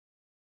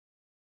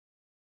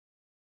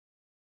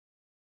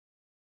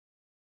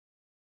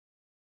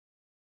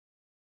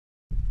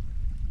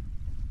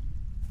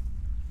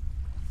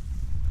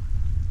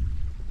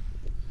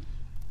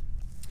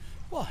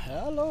Well,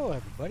 hello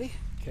everybody.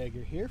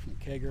 Kegger here from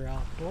Kegger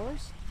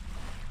Outdoors.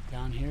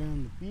 Down here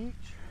on the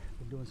beach.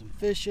 Been doing some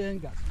fishing.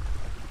 Got some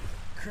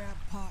crab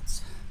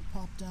pots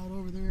popped out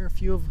over there.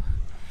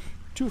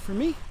 Two for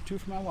me, two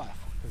for my wife,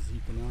 because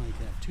you can only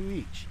have two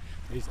each.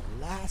 Today's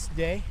the last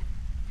day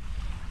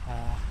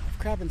of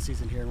crabbing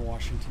season here in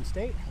Washington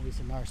State, at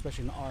least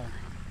especially in our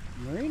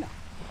marina.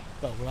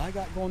 But what I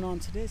got going on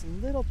today is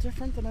a little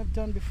different than I've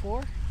done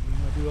before.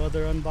 I do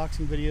other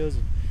unboxing videos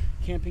of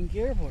camping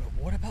gear, but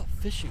what about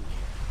fishing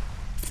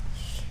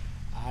gear?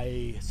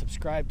 I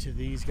subscribed to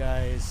these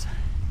guys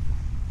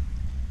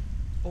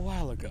a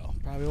while ago,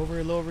 probably a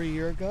little over a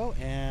year ago,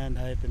 and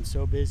I've been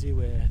so busy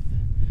with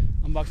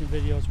unboxing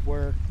videos,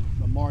 work,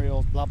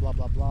 memorials, blah blah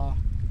blah blah,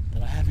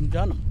 that I haven't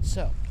done them.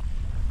 So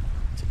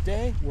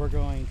today we're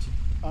going to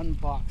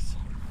unbox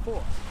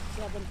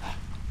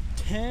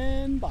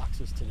 10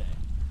 boxes today,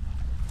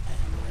 and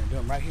we're going to do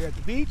them right here at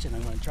the beach, and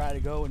I'm going to try to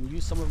go and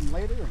use some of them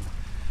later, and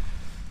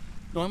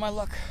knowing my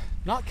luck,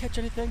 not catch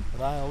anything,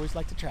 but I always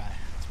like to try.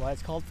 That's why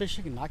it's called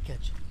fishing and not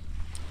catching.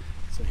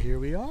 So here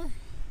we are.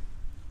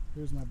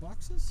 Here's my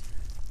boxes.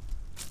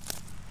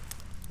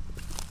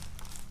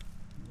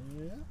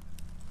 Yeah.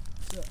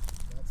 So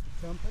that's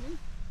the company.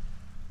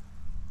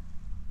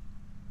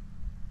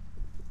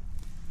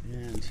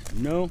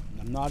 And no,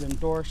 I'm not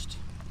endorsed.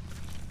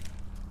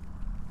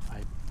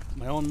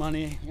 My own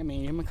money. I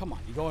mean, come on.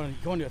 You go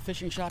into a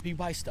fishing shop, you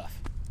buy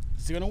stuff.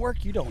 Is it gonna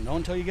work? You don't know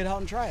until you get out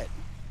and try it.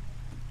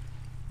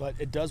 But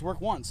it does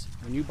work once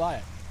when you buy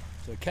it,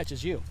 so it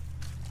catches you.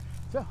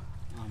 So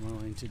I'm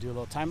going to do a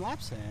little time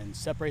lapse and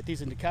separate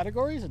these into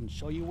categories and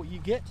show you what you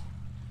get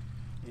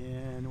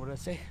in, what did I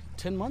say,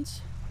 10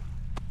 months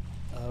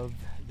of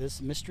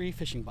this mystery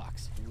fishing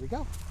box. Here we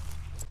go.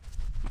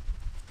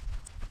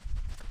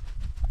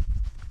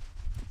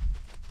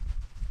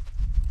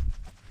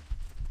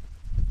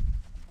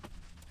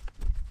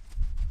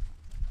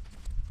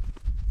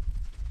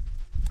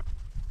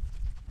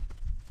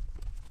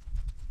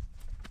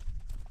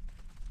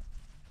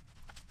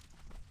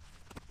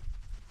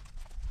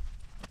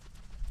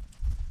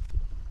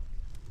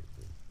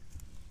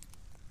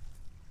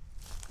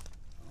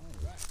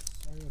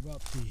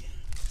 About the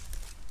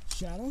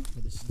shadow,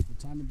 but this is the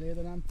time of day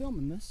that I'm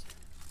filming this.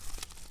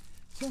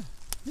 So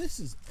this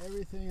is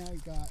everything I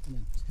got in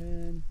a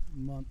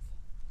 10-month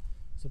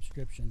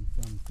subscription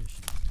from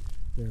fishing.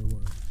 There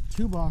were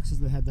 2 boxes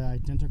that had the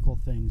identical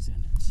things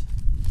in it.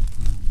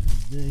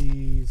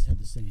 These had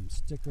the same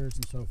stickers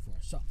and so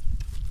forth. So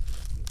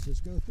let's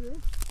just go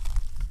through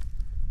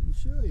and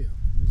show you.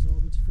 There's all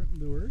the different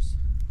lures.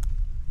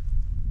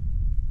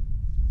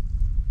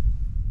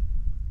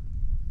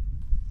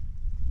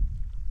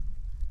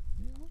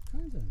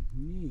 Kinds of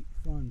neat,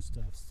 fun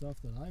stuff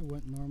that I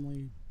wouldn't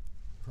normally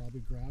probably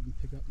grab and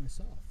pick up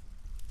myself.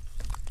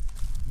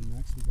 And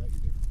next we got your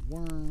different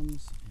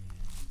worms and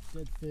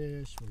dead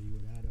fish, where you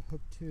would add a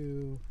hook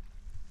to.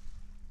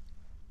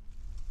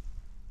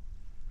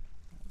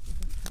 All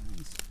different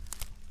kinds.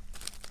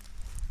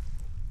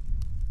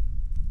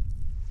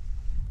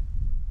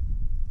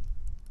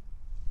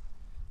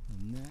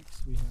 And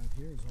next we have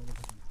here is all the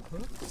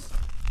different hooks.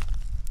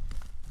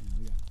 And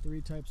we got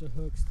 3 types of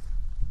hooks.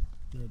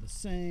 They're the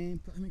same.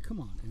 I mean, come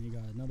on. And you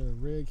got another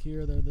rig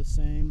here. They're the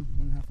same,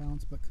 1.5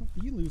 ounce. But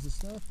you lose the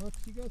stuff.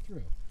 Hooks you go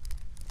through.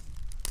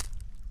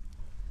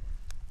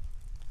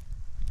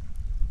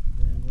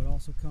 Then what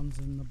also comes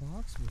in the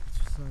box,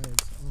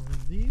 besides all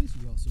of these,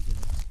 you also get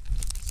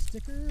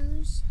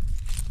stickers.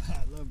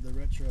 I love the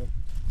retro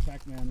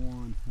Pac-Man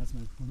one. That's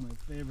one of my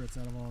favorites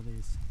out of all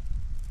these.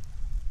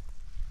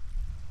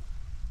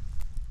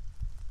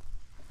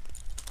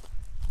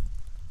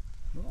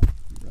 Oh,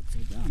 you're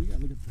upside down. You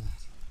gotta look at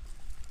that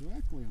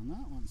correctly on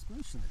that one,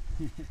 especially.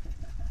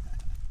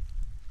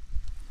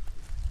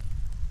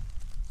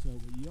 So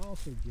what you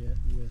also get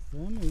with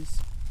them is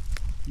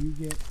you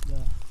get the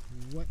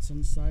what's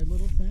inside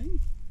little thing.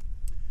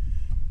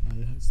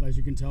 So as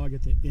you can tell, I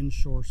get the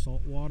inshore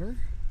saltwater.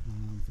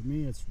 For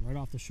me, it's right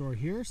off the shore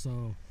here,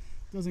 so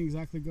it doesn't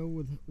exactly go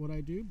with what I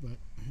do, but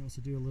I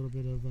also do a little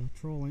bit of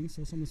trolling,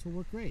 so some of this will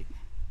work great.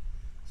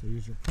 So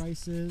here's your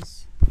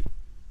prices.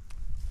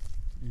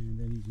 And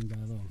then you can get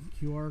a little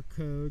QR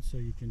code so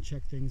you can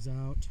check things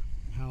out,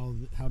 how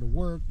to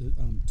work, the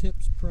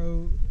tips,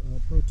 pro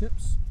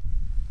tips.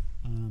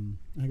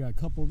 I got a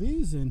couple of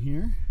these in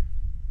here.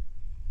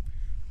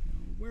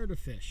 Where to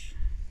fish.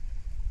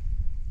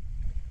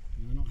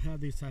 I don't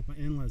have these type of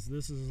inlets.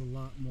 This is a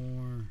lot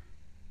more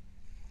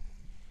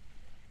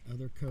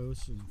other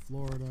coasts in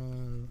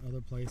Florida,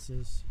 other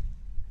places.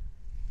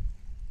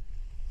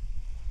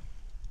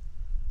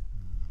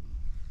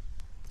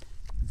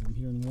 I'm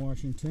here in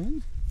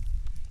Washington.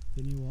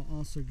 Then you will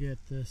also get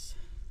this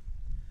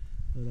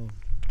little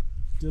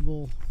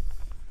dibble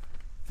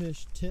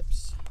fish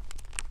tips,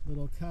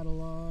 little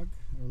catalog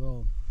or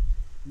little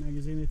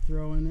magazine they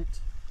throw in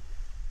it.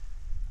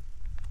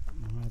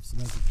 I'll have some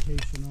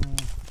educational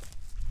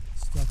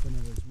stuff in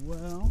it as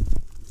well.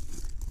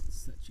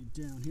 Set you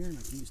down here, and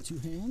I can use 2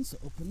 hands to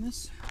open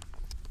this.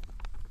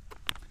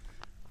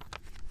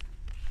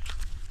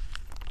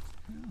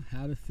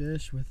 how to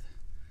fish with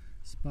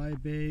spy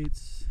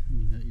baits.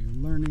 You're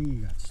learning,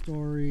 you got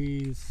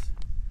stories.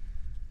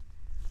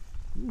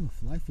 Ooh,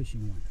 fly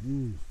fishing one.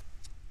 Ooh.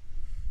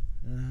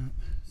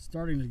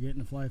 Starting to get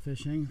into fly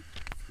fishing.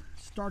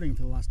 Starting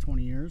for the last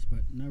 20 years, but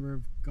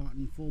never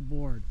gotten full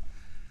board.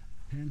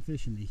 Pan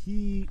fish in the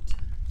heat.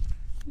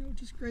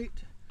 Just great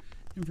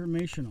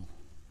informational.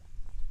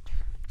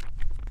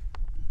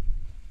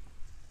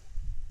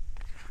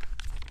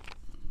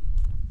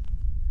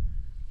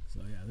 So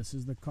yeah, this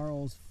is the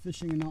Karl's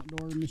Fishing and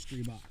Outdoor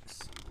Mystery Box.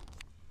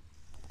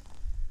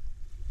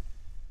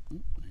 There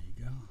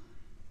you go.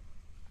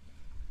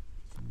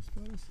 See these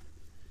photos?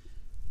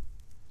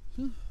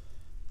 Huh.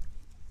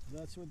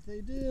 That's what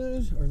they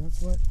did, or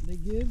that's what they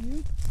give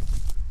you.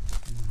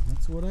 And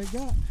that's what I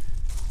got.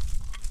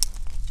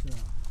 So,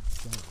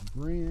 got a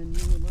brand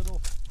new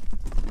little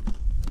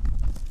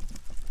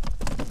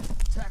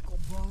tackle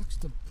box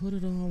to put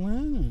it all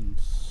in, and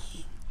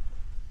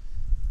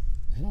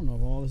I don't know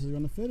if all this is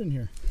going to fit in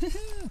here,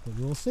 but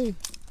we'll see.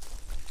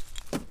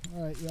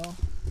 All right, y'all.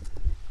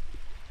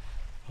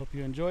 Hope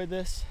you enjoyed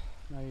this.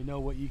 Now you know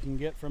what you can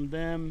get from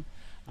them.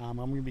 I'm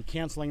going to be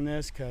canceling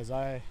this because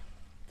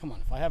come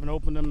on, if I haven't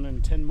opened them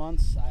in 10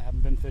 months, I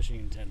haven't been fishing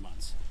in 10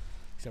 months.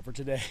 Except for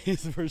today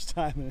is the first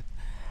time.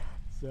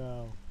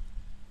 So,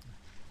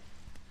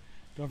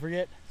 don't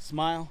forget,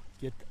 smile,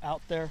 get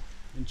out there,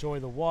 enjoy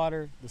the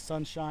water, the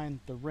sunshine,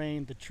 the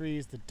rain, the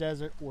trees, the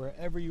desert,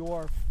 wherever you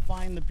are,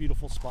 find the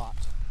beautiful spot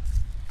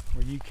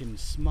where you can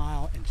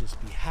smile and just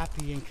be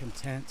happy and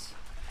content.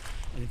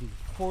 And if you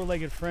have a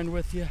four-legged friend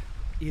with you,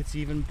 it's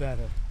even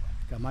better.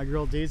 Got my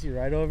girl Daisy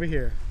right over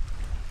here.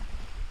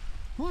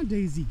 Come on,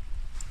 Daisy.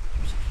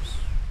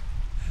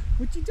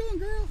 What you doing,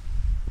 girl?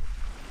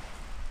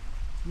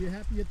 You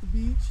happy at the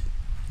beach?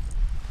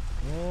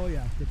 Oh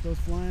yeah, get those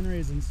flying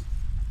raisins.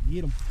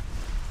 Eat them.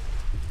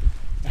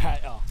 All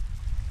right, y'all.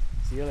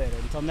 See you later.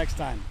 Until next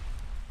time.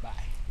 Bye.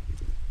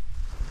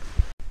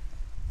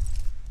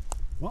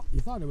 Well, you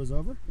thought it was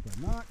over, but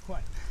not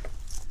quite.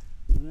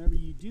 Whenever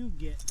you do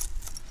get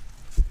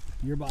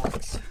your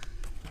box,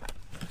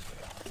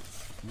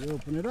 you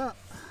open it up.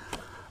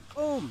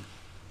 Boom.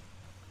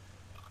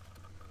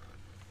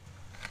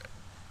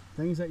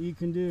 Things that you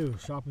can do.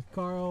 Shop with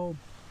Karl,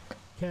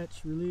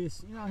 catch,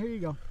 release. Here you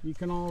go. You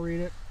can all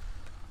read it.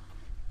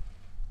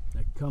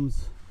 That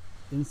comes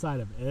inside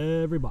of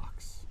every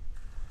box.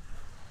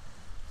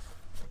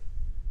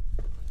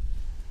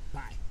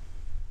 Bye.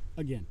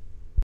 Again.